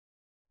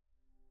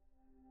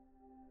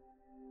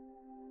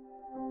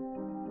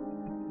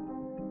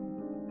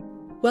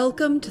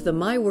Welcome to the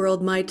My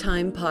World, My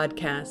Time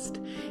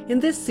podcast. In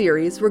this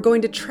series, we're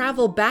going to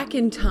travel back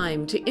in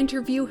time to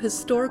interview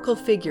historical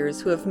figures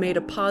who have made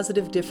a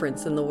positive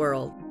difference in the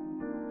world.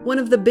 One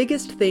of the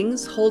biggest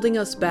things holding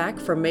us back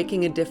from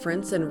making a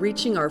difference and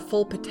reaching our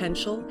full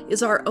potential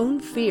is our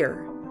own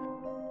fear.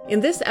 In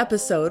this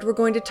episode, we're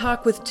going to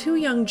talk with two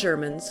young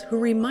Germans who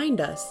remind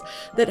us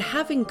that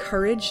having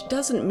courage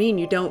doesn't mean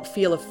you don't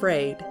feel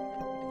afraid.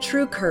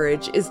 True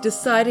courage is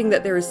deciding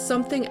that there is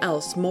something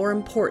else more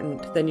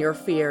important than your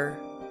fear.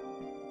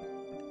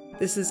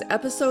 This is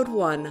Episode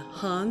 1,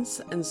 Hans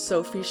and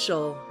Sophie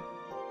Scholl.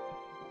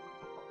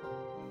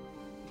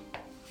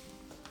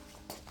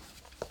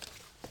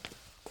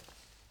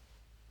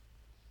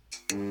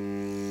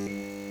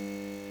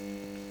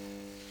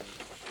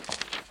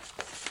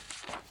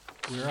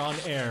 We're on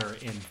air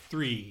in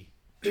 3,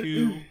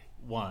 2,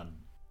 1.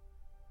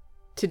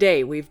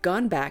 Today, we've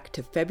gone back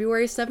to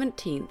February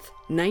 17th,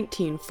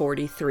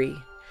 1943,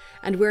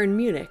 and we're in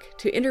Munich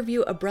to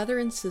interview a brother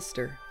and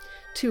sister,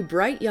 two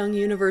bright young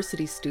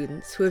university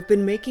students who have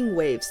been making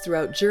waves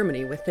throughout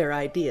Germany with their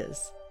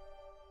ideas.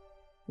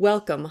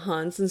 Welcome,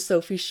 Hans and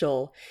Sophie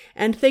Scholl,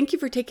 and thank you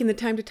for taking the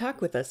time to talk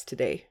with us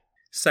today.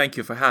 Thank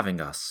you for having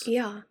us.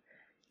 Yeah,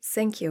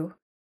 thank you.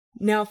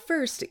 Now,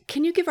 first,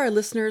 can you give our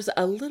listeners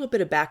a little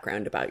bit of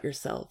background about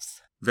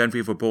yourselves? When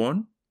we were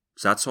born,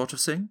 that sort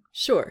of thing?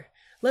 Sure.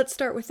 Let's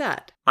start with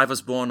that. I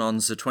was born on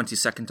the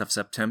 22nd of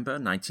September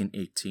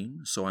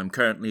 1918, so I'm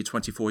currently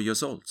 24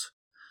 years old.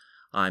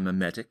 I'm a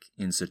medic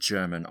in the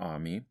German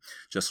army,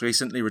 just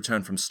recently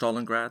returned from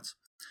Stalingrad.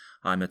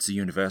 I'm at the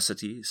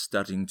university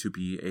studying to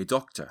be a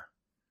doctor.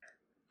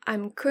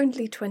 I'm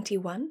currently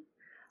 21.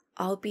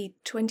 I'll be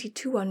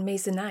 22 on May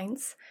the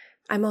 9th.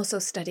 I'm also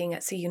studying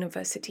at the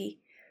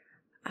university.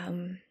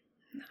 I'm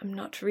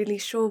not really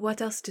sure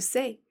what else to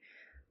say.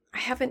 I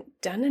haven't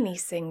done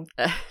anything.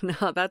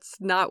 No, that's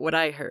not what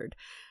I heard.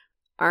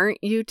 Aren't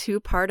you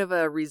two part of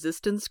a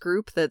resistance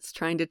group that's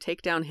trying to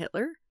take down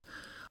Hitler?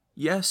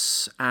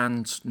 Yes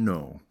and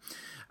no.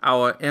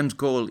 Our end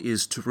goal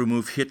is to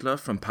remove Hitler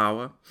from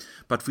power,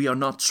 but we are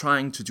not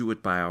trying to do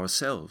it by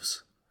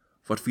ourselves.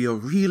 What we are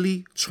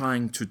really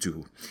trying to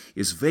do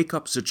is wake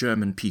up the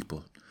German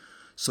people,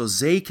 so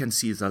they can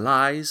see the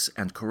lies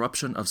and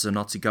corruption of the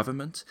Nazi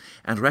government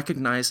and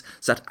recognize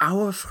that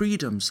our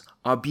freedoms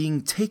are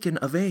being taken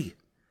away.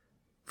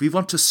 We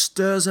want to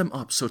stir them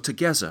up so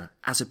together,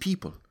 as a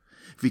people,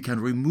 we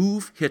can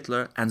remove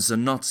Hitler and the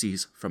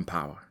Nazis from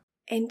power.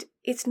 And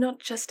it's not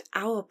just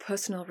our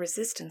personal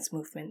resistance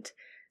movement.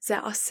 There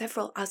are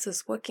several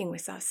others working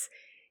with us.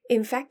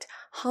 In fact,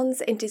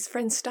 Hans and his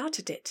friends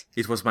started it.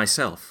 It was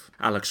myself,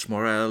 Alex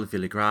Schmorell,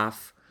 Willy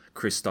Graf,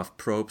 Christoph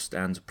Probst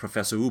and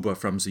Professor Huber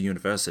from the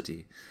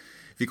university.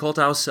 We called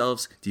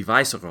ourselves die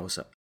Weiße Rose.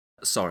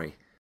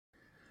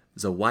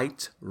 The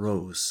White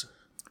Rose.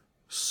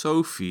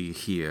 Sophie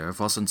here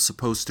wasn't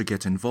supposed to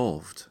get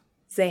involved.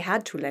 They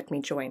had to let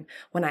me join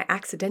when I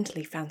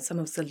accidentally found some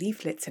of the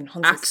leaflets in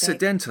Hans's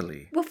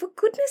Accidentally? bag. Well, for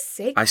goodness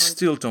sake, I Hans.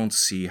 still don't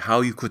see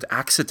how you could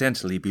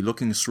accidentally be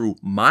looking through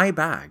my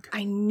bag.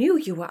 I knew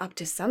you were up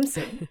to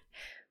something.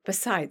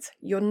 Besides,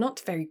 you're not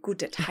very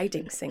good at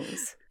hiding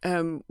things.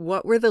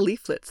 What were the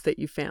leaflets that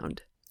you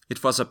found?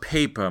 It was a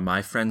paper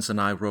my friends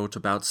and I wrote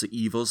about the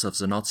evils of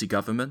the Nazi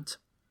government.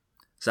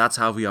 That's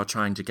how we are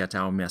trying to get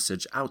our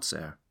message out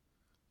there.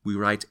 We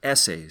write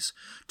essays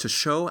to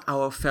show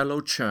our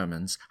fellow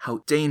Germans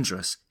how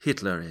dangerous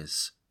Hitler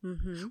is.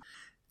 Mm-hmm.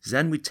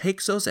 Then we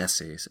take those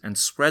essays and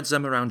spread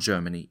them around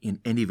Germany in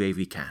any way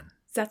we can.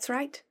 That's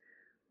right.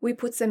 We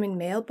put them in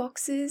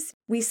mailboxes,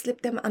 we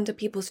slip them under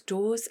people's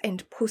doors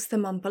and post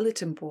them on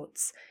bulletin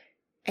boards.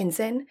 And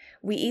then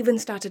we even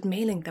started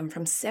mailing them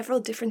from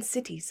several different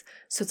cities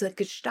so the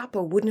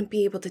Gestapo wouldn't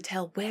be able to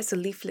tell where the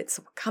leaflets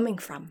were coming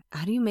from.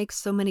 How do you make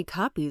so many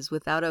copies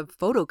without a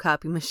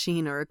photocopy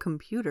machine or a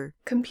computer?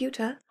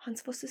 Computer?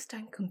 Hans, was ist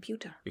dein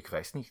Computer? Ich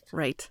weiß nicht.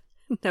 Right.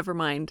 Never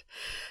mind.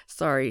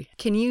 Sorry.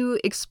 Can you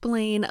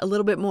explain a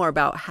little bit more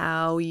about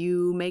how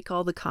you make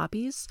all the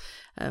copies,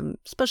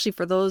 especially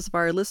for those of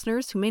our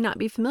listeners who may not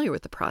be familiar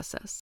with the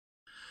process?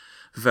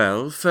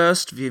 Well,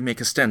 first we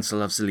make a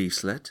stencil of the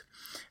leaflet,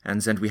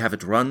 and then we have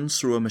it run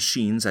through a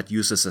machine that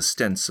uses a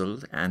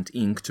stencil and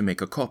ink to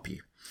make a copy.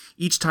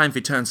 Each time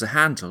we turn the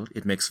handle,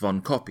 it makes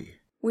one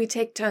copy. We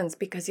take turns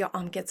because your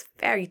arm gets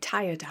very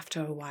tired after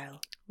a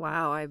while.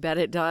 Wow, I bet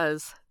it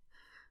does.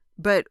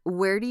 But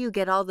where do you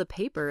get all the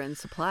paper and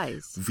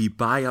supplies? We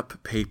buy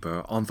up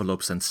paper,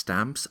 envelopes and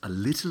stamps a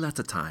little at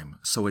a time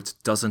so it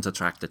doesn't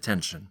attract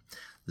attention.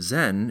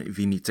 Then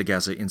we meet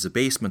together in the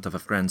basement of a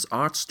friend's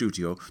art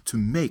studio to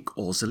make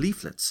all the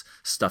leaflets,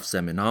 stuff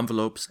them in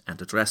envelopes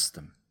and address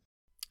them.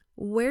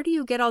 Where do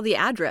you get all the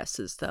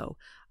addresses, though?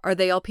 Are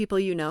they all people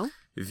you know?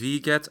 We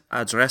get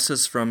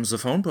addresses from the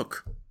phone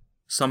book.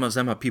 Some of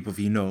them are people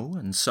we know,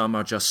 and some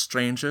are just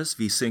strangers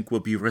we think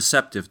will be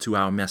receptive to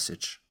our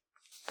message.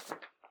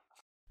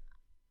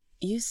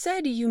 You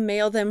said you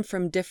mail them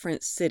from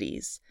different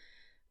cities.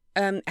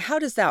 How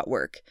does that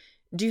work?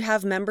 Do you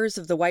have members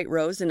of the White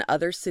Rose in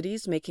other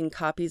cities making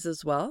copies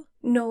as well?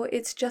 No,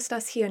 it's just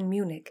us here in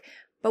Munich,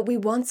 but we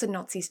want the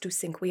Nazis to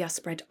think we are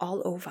spread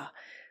all over.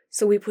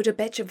 So we put a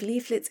batch of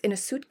leaflets in a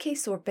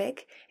suitcase or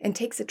bag and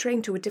take the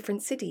train to a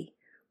different city.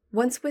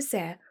 Once we're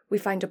there, we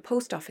find a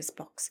post office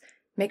box,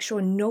 make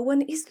sure no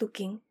one is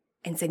looking,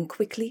 and then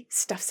quickly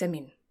stuff them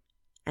in.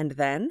 And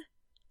then?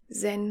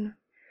 Then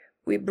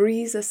we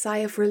breathe a sigh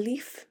of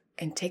relief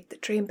and take the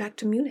train back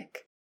to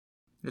Munich.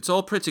 It's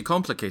all pretty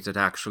complicated,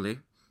 actually.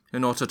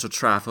 In order to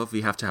travel,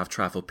 we have to have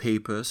travel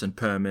papers and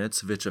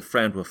permits, which a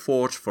friend will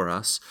forge for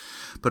us.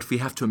 But we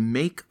have to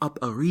make up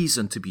a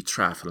reason to be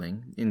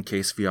traveling in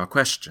case we are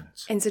questioned.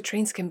 And the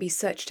trains can be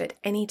searched at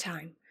any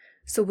time.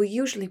 So we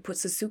usually put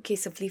the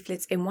suitcase of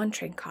leaflets in one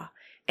train car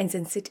and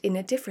then sit in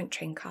a different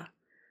train car.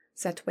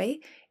 That way,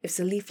 if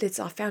the leaflets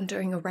are found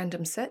during a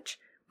random search,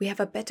 we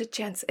have a better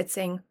chance at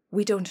saying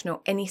we don't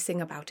know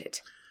anything about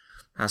it.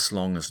 As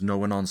long as no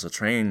one on the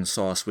train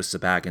saw us with the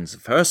bag in the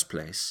first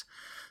place.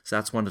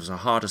 That's one of the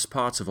hardest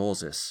parts of all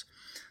this.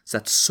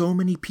 That so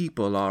many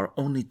people are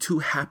only too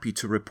happy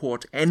to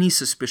report any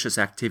suspicious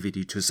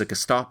activity to the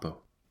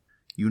Gestapo.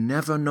 You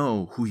never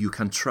know who you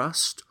can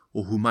trust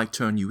or who might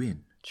turn you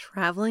in.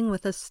 Traveling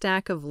with a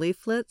stack of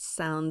leaflets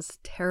sounds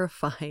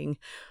terrifying.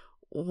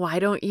 Why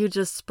don't you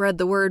just spread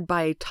the word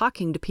by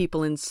talking to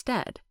people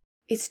instead?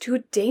 It's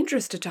too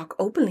dangerous to talk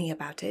openly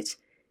about it.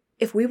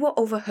 If we were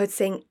overheard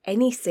saying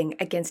anything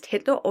against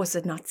Hitler or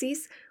the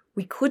Nazis,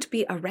 we could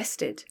be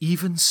arrested.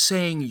 Even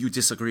saying you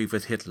disagree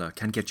with Hitler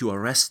can get you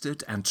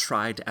arrested and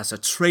tried as a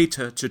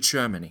traitor to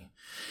Germany.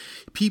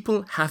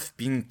 People have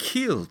been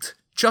killed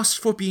just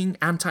for being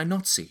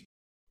anti-Nazi.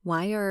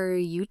 Why are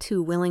you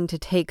two willing to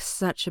take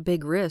such a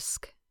big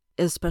risk,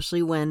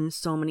 especially when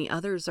so many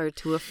others are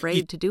too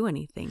afraid to do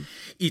anything?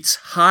 It's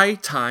high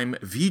time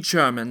we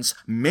Germans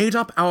made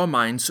up our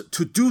minds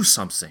to do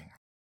something.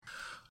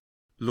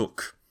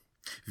 Look,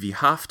 we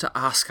have to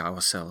ask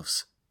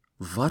ourselves,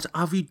 what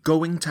are we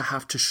going to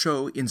have to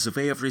show in the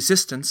way of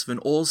resistance when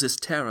all this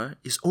terror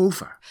is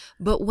over?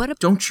 But what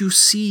Don't you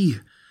see?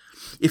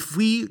 If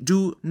we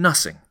do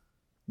nothing,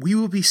 we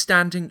will be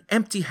standing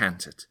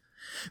empty-handed.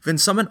 When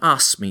someone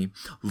asks me,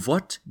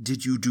 what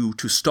did you do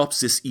to stop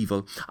this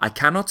evil? I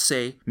cannot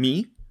say,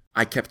 me,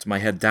 I kept my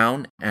head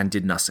down and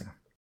did nothing.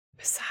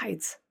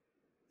 Besides,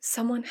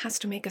 someone has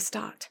to make a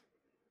start.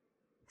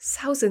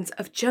 Thousands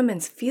of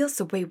Germans feel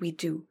the way we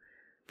do,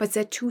 but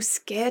they're too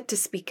scared to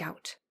speak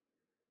out.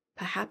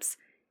 Perhaps,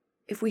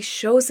 if we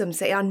show them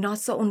they are not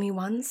the only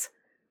ones,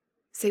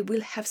 they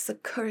will have the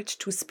courage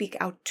to speak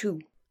out too.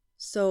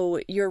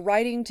 So you're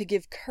writing to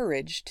give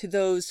courage to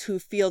those who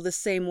feel the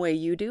same way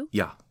you do?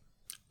 Yeah,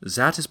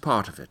 that is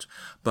part of it,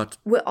 but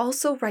We're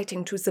also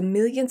writing to the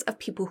millions of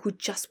people who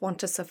just want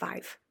to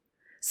survive.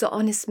 The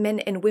honest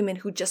men and women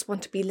who just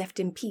want to be left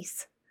in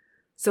peace.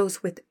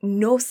 Those with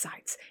no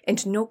sides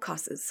and no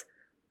causes.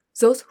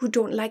 Those who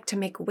don't like to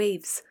make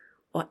waves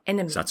or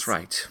enemies. that's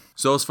right.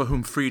 Those for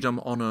whom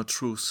freedom, honor,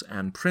 truth,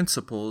 and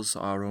principles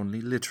are only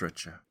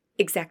literature.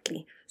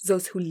 Exactly.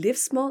 Those who live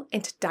small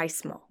and die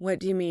small. What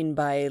do you mean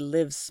by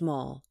live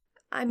small?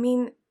 I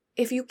mean,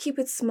 if you keep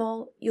it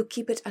small, you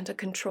keep it under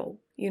control,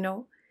 you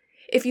know?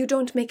 If you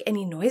don't make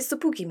any noise, the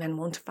boogeyman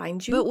won't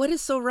find you. But what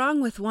is so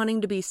wrong with wanting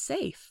to be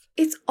safe?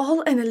 It's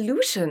all an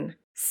illusion.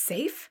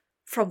 Safe?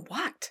 From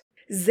what?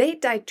 They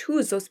die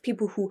too, those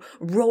people who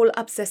roll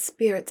up their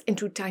spirits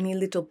into tiny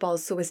little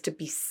balls so as to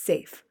be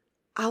safe.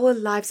 Our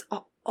lives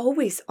are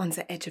always on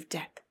the edge of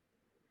death.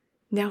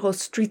 Narrow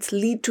streets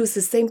lead to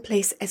the same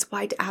place as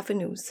wide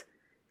avenues,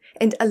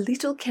 and a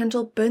little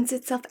candle burns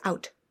itself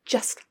out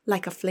just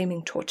like a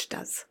flaming torch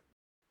does.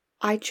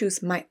 I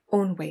choose my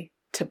own way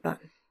to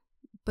burn.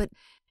 But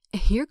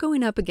you're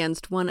going up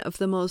against one of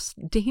the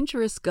most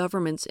dangerous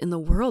governments in the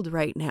world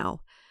right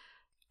now.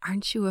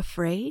 Aren't you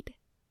afraid?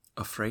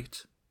 Afraid?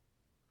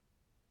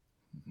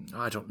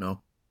 I don't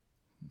know.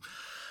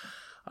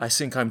 I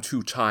think I'm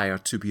too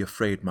tired to be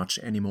afraid much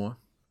anymore.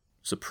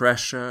 The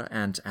pressure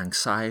and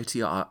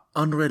anxiety are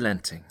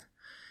unrelenting.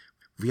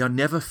 We are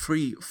never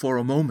free for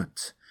a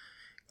moment.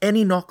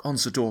 Any knock on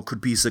the door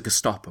could be the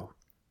Gestapo.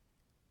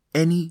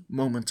 Any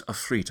moment of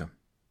freedom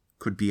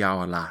could be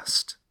our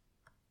last.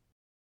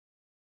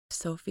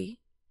 Sophie?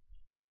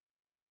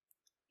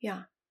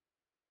 Yeah,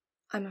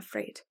 I'm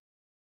afraid.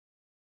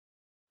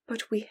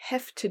 But we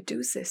have to do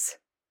this.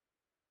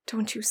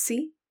 Don't you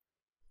see?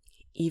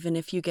 Even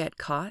if you get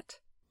caught?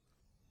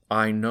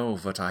 I know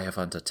what I have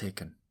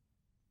undertaken.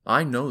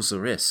 I know the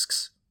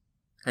risks.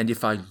 And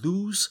if I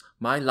lose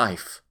my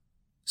life,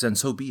 then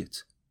so be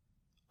it.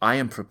 I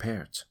am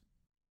prepared.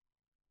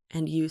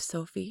 And you,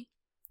 Sophie?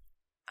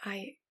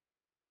 I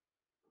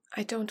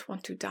don't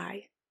want to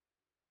die.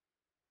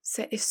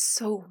 There is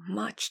so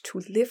much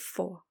to live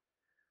for.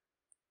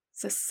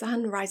 The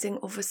sun rising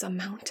over the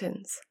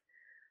mountains,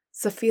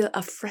 the feel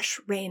of fresh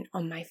rain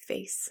on my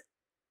face,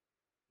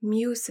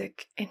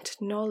 music and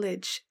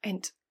knowledge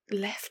and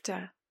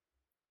laughter,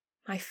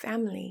 my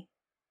family.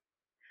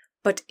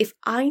 But if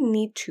I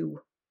need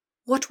to,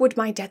 what would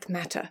my death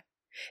matter?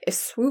 If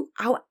through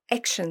our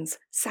actions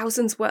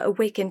thousands were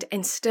awakened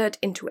and stirred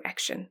into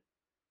action.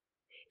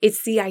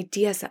 It's the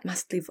ideas that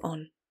must live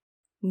on,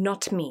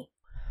 not me.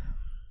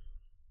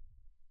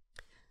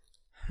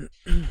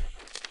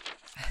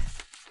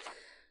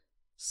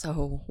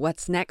 So,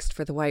 what's next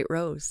for the White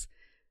Rose?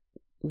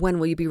 When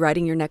will you be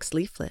writing your next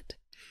leaflet?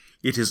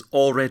 It is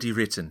already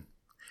written.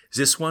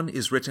 This one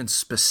is written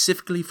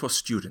specifically for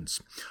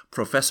students.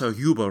 Professor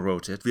Huber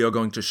wrote it. We are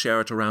going to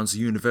share it around the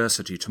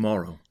university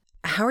tomorrow.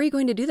 How are you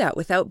going to do that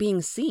without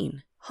being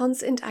seen?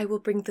 Hans and I will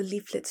bring the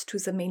leaflets to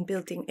the main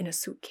building in a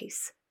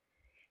suitcase.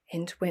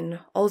 And when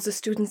all the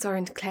students are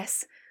in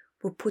class,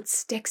 we'll put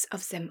stacks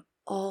of them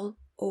all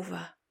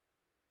over.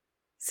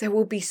 There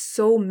will be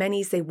so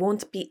many they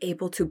won't be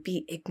able to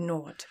be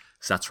ignored.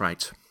 That's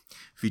right.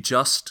 We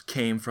just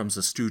came from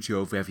the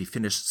studio where we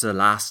finished the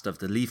last of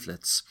the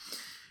leaflets.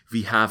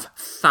 We have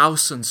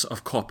thousands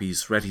of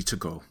copies ready to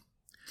go.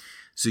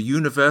 The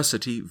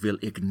university will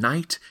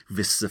ignite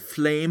with the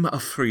flame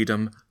of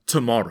freedom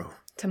tomorrow.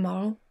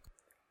 Tomorrow,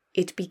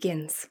 it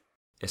begins.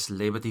 Es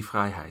lebe die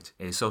Freiheit,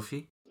 eh,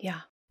 Sophie?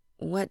 Yeah.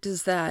 What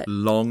does that...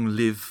 Long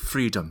live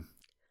freedom.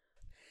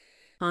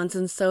 Hans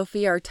and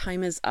Sophie, our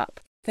time is up.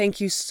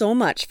 Thank you so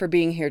much for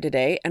being here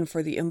today and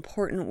for the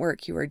important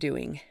work you are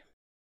doing.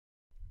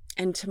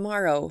 And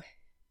tomorrow,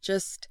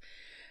 just...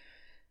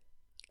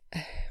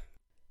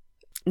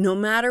 no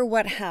matter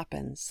what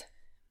happens,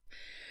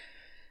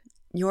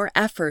 your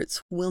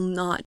efforts will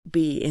not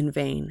be in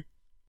vain.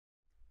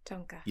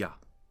 Danke. Yeah.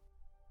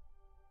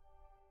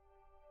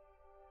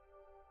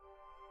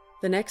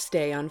 The next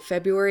day, on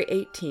February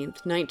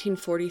 18th,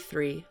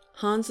 1943,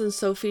 Hans and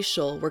Sophie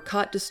Scholl were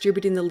caught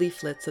distributing the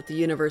leaflets at the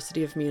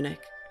University of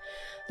Munich.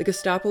 The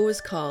Gestapo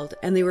was called,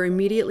 and they were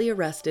immediately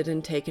arrested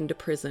and taken to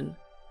prison.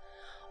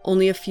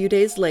 Only a few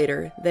days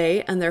later,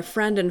 they and their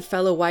friend and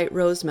fellow White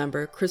Rose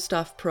member,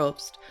 Christoph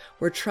Probst,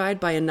 were tried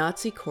by a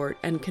Nazi court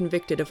and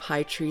convicted of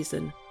high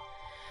treason.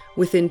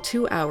 Within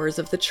 2 hours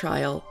of the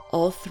trial,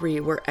 all three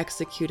were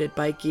executed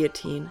by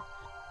guillotine.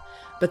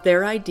 But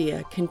their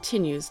idea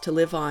continues to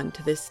live on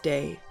to this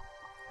day.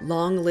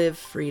 Long live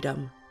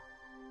freedom.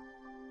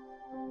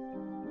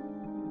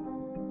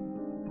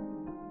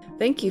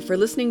 Thank you for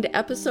listening to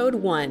Episode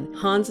 1,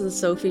 Hans and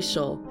Sophie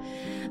Scholl.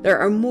 There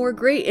are more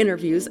great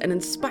interviews and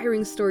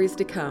inspiring stories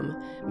to come.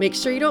 Make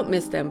sure you don't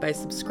miss them by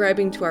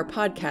subscribing to our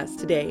podcast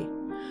today.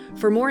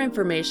 For more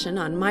information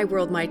on My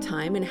World, My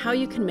Time and how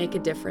you can make a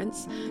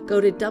difference, go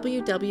to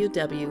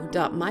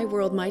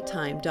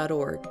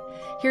www.myworldmytime.org.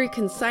 Here you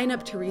can sign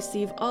up to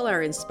receive all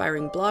our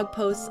inspiring blog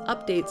posts,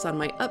 updates on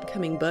my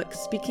upcoming book,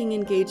 speaking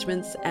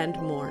engagements, and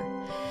more.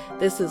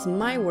 This is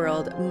My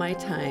World, My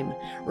Time,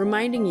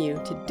 reminding you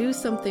to do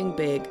something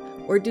big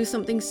or do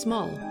something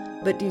small,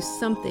 but do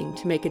something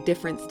to make a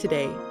difference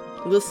today.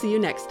 We'll see you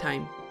next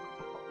time.